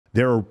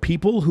There are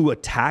people who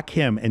attack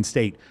him and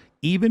state,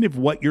 even if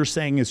what you're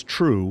saying is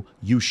true,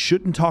 you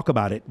shouldn't talk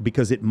about it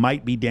because it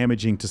might be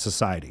damaging to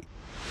society.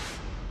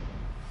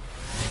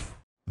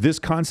 This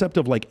concept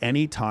of like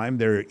any time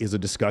there is a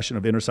discussion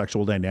of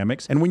intersexual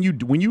dynamics, and when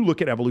you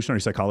look at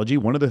evolutionary psychology,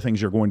 one of the things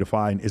you're going to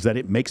find is that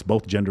it makes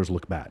both genders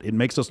look bad. It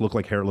makes us look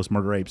like hairless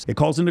murder apes. It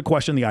calls into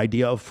question the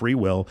idea of free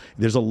will.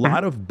 There's a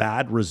lot of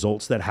bad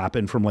results that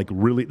happen from like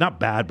really, not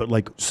bad, but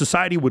like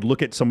society would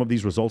look at some of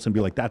these results and be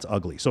like, that's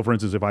ugly. So for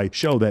instance, if I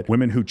show that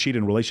women who cheat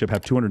in a relationship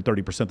have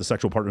 230% the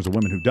sexual partners of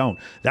women who don't,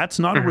 that's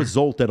not a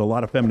result that a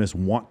lot of feminists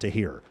want to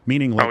hear.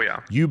 Meaning like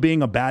you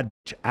being a bad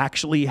bitch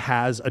actually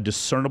has a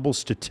discernible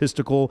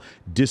statistical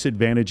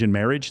disadvantage in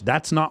marriage.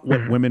 That's not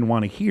what women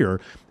want to hear.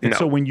 And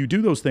so when you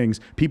do those things,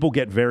 people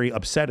get very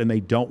upset and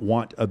they don't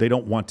want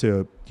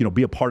to,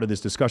 be a part of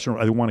this discussion,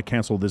 or they want to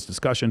cancel this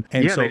discussion.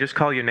 And so they just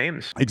call you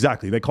names.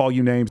 Exactly. They call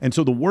you names. And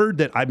so the word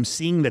that I'm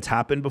seeing that's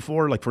happened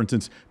before, like for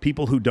instance,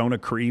 people who don't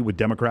agree with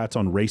Democrats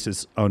on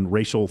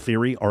racial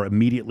theory are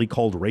immediately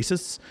called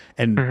racists.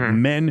 And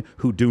men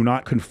who do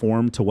not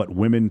conform to what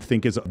women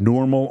think is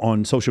normal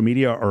on social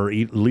media are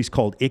at least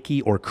called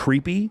icky or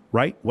creepy,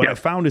 right? What I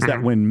found is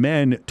that when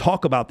men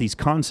talk about these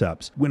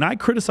concepts, when I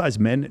criticize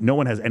men, no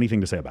one has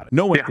anything to say about it.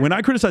 No one. When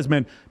I criticize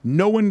men,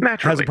 no one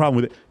has a problem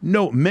with it.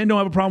 No, men don't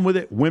have a problem with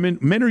it.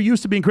 Men are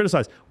used to being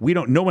criticized.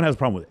 No one has a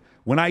problem with it.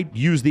 When I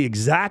use the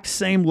exact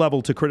same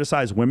level to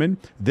criticize women,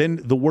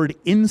 then the word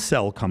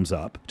incel comes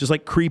up, just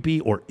like creepy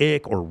or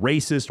ick or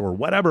racist or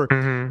whatever.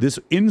 This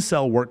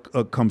incel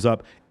work comes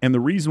up. And the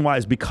reason why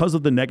is because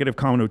of the negative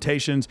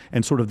connotations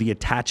and sort of the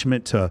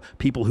attachment to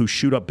people who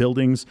shoot up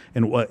buildings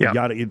and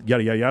yada, yada,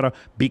 yada, yada.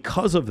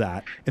 Because of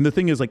that. And the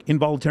thing is, like,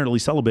 involuntarily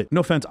celibate.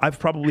 No offense, I've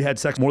probably had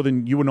sex more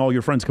than you and all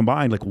your friends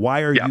combined. Like,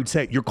 why are you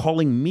saying you're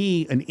calling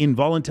me an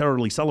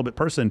involuntarily celibate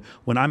person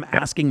when I'm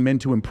asking men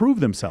to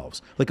improve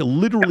themselves? Like,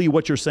 literally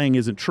what you're saying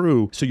isn't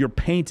true. So you're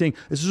painting.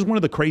 This is one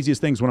of the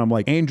craziest things when I'm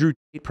like, Andrew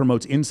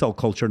promotes incel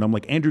culture. And I'm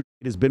like, Andrew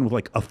has been with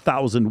like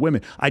 1,000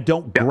 women. I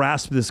don't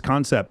grasp this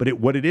concept, but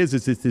what it is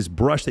it's this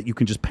brush that you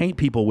can just paint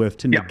people with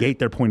to negate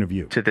their point of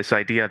view. To this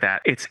idea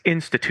that it's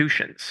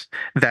institutions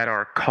that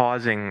are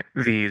causing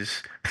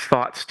these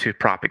thoughts to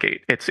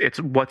propagate. It's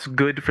what's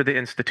good for the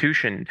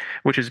institution,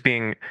 which is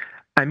being...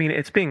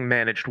 it's being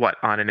managed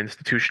on an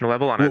institutional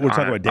level. We're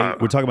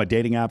talking about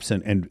dating apps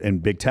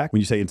and big tech when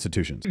you say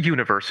institutions.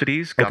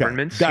 Universities,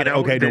 governments. Got it.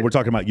 Okay, we're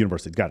talking about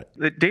universities. Got it.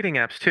 The dating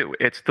apps too.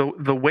 It's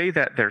the way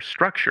that they're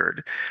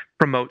structured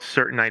promotes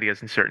certain ideas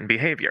and certain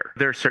behavior.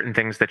 There are certain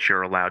things that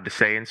you're allowed to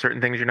say and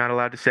certain things you're not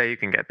allowed to say. You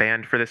can get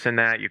banned for this and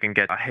that. You can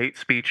get a hate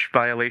speech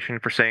violation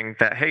for saying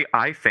that, hey,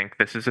 I think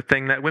this is a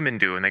thing that women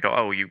do. And they go,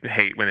 oh, you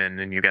hate women,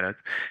 and you get a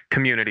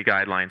community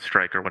guideline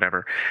strike or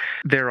whatever.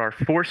 There are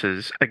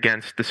forces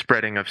against the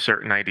spreading of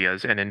certain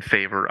ideas and in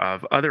favor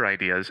of other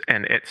ideas,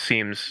 and it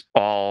seems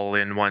all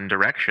in one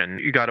direction.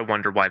 You got to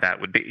wonder why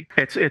that would be.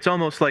 It's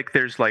almost like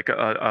there's like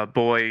a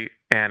boy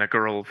and a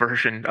girl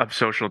version of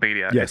social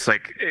media. Yes. It's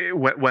like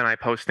when I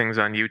post things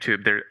on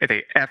YouTube,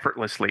 they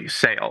effortlessly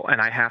sail,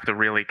 and I have to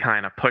really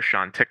kind of push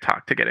on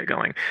TikTok to get it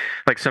going.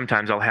 Like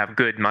sometimes I'll have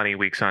good money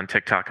weeks on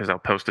TikTok because I'll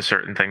post a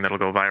certain thing that'll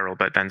go viral,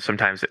 but then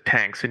sometimes it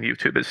tanks and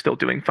YouTube is still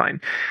doing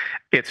fine.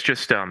 It's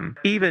just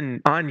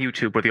even on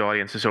YouTube where the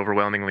audience is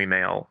overwhelmingly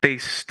male, they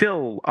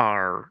still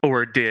are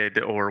or did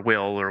or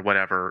will or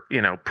whatever,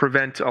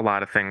 prevent a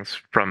lot of things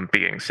from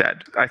being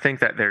said. I think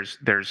that there's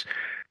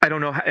I don't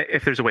know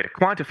if there's a way to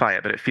quantify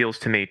it, but it feels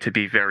to me to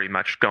be very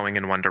much going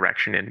in one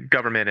direction in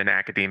government and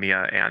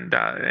academia and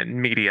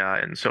media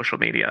and social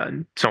media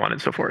and so on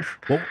and so forth.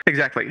 Well,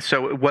 exactly.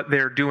 So what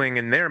they're doing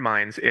in their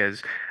minds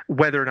is,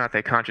 whether or not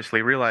they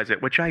consciously realize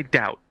it, which I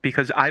doubt,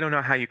 because I don't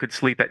know how you could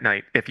sleep at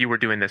night if you were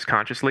doing this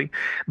consciously,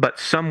 but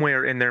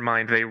somewhere in their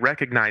mind they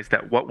recognize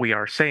that what we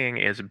are saying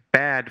is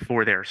bad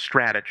for their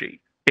strategy.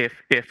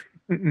 If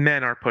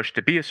men are pushed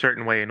to be a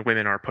certain way and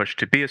women are pushed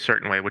to be a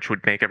certain way, which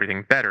would make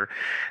everything better,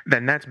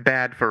 then that's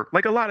bad for,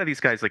 like, a lot of these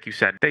guys, like you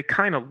said, they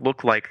kind of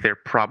look like they're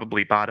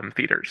probably bottom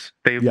feeders.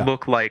 They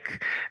look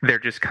like they're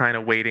just kind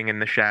of waiting in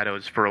the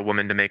shadows for a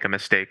woman to make a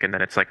mistake, and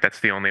then it's like, that's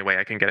the only way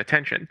I can get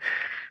attention.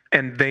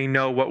 And they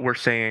know what we're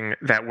saying,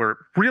 that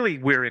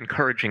we're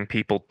encouraging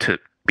people to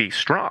be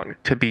strong,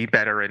 to be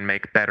better and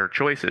make better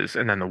choices,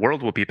 and then the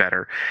world will be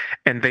better.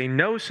 And they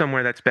know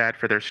somewhere that's bad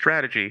for their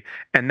strategy,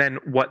 and then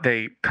what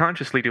they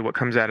consciously do, what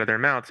comes out of their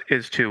mouths,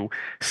 is to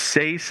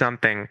say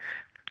something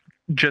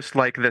just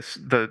like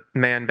the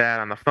man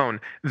bad on the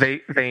phone.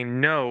 They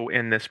know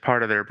in this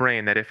part of their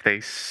brain that if they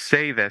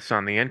say this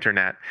on the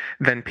internet,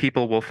 then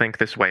people will think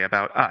this way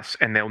about us,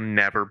 and they'll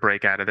never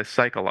break out of this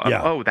cycle of,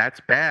 oh,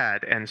 that's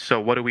bad, and so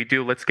what do we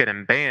do? Let's get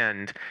him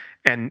banned.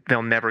 And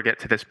they'll never get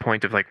to this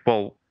point of like,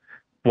 well,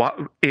 what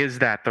is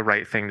that the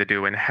right thing to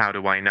do, and how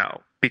do I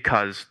know?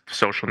 Because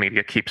social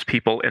media keeps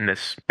people in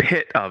this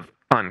pit of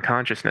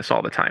unconsciousness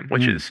all the time,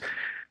 which is,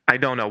 I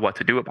don't know what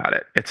to do about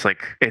it. It's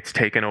like it's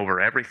taken over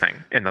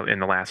everything in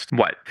the last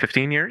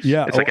 15 years?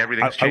 Yeah, it's like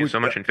everything's changed so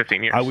much in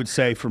 15 years. I would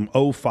say from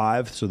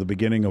 2005, so the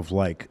beginning of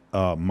like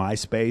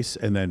MySpace,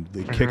 and then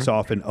it kicks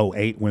off in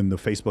 '08 when the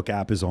Facebook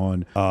app is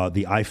on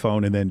the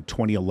iPhone, and then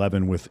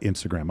 2011 with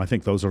Instagram. I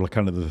think those are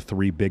kind of the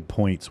three big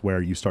points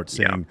where you start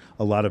seeing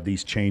a lot of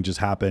these changes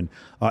happen.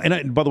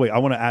 And by the way, I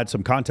want to add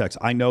some context.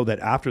 I know that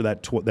after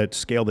that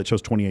scale that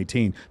shows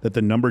 2018, that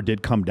the number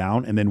did come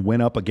down and then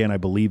went up again, I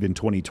believe, in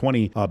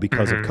 2020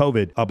 because of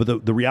COVID.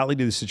 But the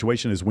reality of the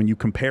situation is when you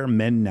compare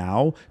men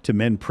now to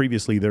men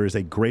previously, there is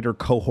a greater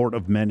cohort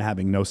of men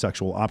having no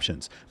sexual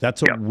options.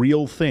 That's a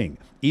real thing.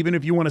 Even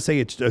if you want to say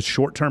it's a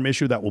short-term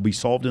issue that will be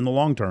solved in the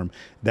long term,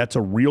 that's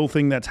a real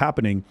thing that's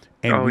happening.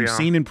 And we've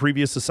seen in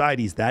previous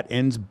societies that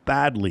ends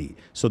badly.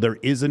 So there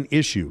is an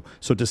issue.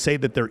 So to say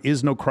that there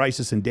is no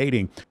crisis in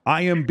dating,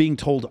 I am being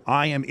told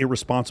I am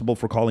irresponsible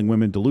for calling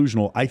women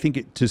delusional. I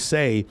think to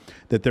say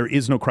that there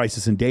is no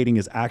crisis in dating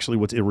is actually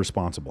what's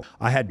irresponsible.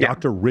 I had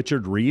Dr.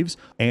 Richard Reeves,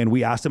 and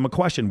we asked him a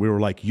question. We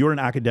were like, you're an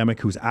academic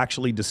who's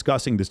actually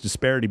discussing this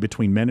disparity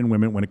between men and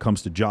women when it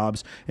comes to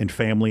jobs and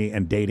family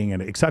and dating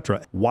and et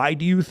cetera. Why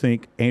do you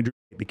think Andrew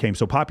became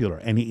so popular?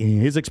 And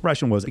his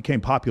expression was, it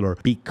became popular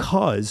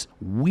because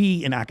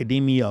we in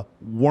academia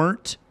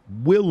weren't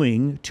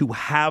willing to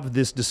have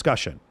this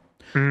discussion.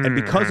 And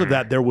because of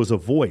that, there was a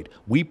void.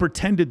 We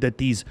pretended that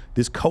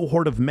this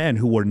cohort of men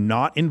who were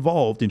not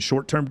involved in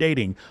short-term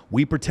dating,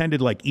 we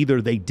pretended like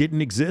either they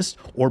didn't exist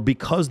or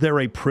because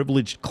they're a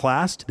privileged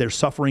class, their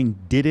suffering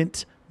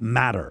didn't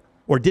matter.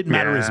 Or didn't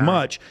matter as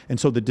much, and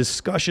so the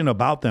discussion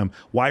about them,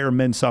 why are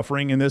men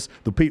suffering in this?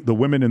 The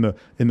women in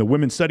the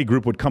women's study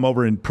group would come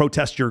over and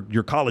protest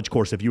your college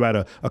course if you had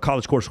a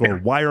college course for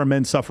why are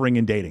men suffering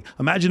in dating?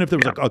 Imagine if there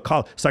was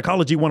a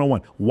Psychology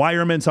 101, why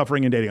are men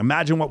suffering in dating?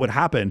 Imagine what would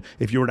happen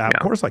if you were to have a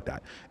course like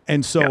that.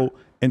 And so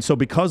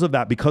because of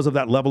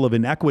that level of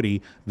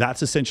inequity,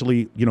 that's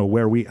essentially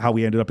how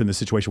we ended up in the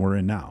situation we're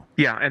in now.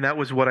 Yeah, and that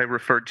was what I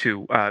referred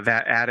to,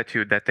 that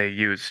attitude that they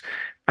use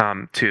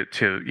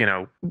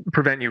to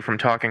prevent you from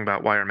talking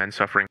about why are men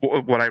suffering.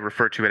 What I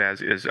refer to it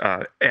as is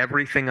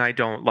everything I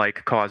don't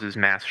like causes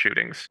mass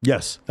shootings.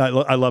 Yes,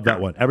 I love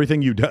that one.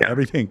 Everything you do,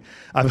 everything.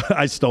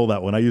 I stole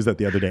that one. I used that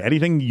the other day.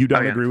 Anything you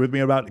don't agree with me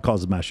about, it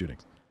causes mass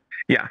shootings.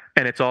 Yeah,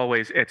 and it's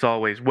always,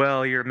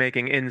 well, you're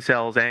making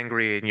incels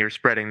angry and you're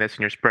spreading this and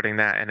you're spreading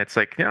that, and it's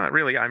like,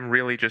 really, I'm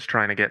really just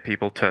trying to get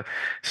people to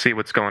see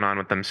what's going on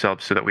with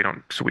themselves so that we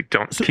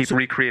don't keep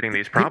recreating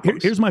these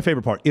problems. Here's my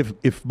favorite part.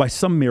 If by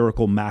some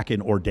miracle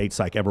Mackin or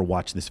DatePsych ever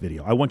watch this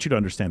video, I want you to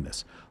understand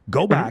this.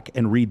 Go back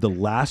and read the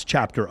last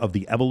chapter of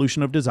The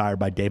Evolution of Desire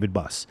by David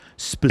Buss.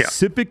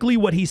 Specifically,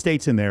 what he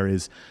states in there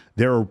is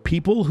there are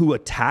people who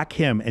attack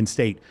him and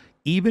state,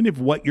 even if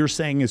what you're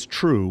saying is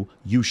true,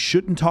 you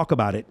shouldn't talk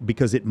about it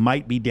because it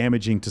might be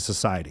damaging to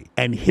society.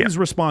 And his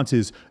response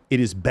is, it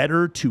is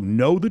better to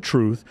know the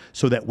truth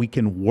so that we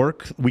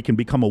can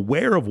become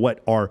aware of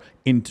what our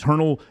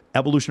internal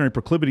evolutionary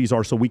proclivities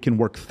are so we can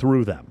work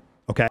through them.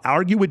 Okay?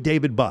 Argue with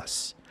David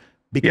Buss.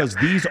 Because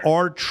these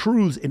are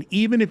truths. And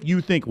even if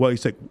you think, well,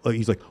 he's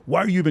like,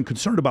 why are you even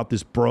concerned about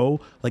this, bro?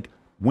 Like,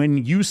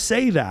 when you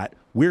say that,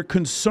 we're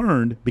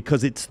concerned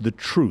because it's the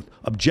truth.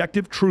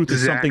 Objective truth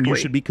is something you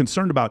should be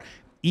concerned about,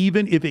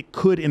 even if it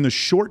could, in the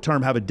short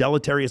term, have a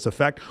deleterious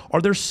effect.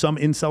 Are there some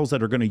incels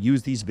that are going to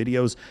use these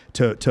videos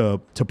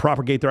to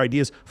propagate their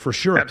ideas? For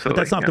sure. Absolutely,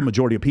 but that's not the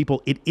majority of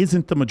people. It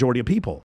isn't the majority of people.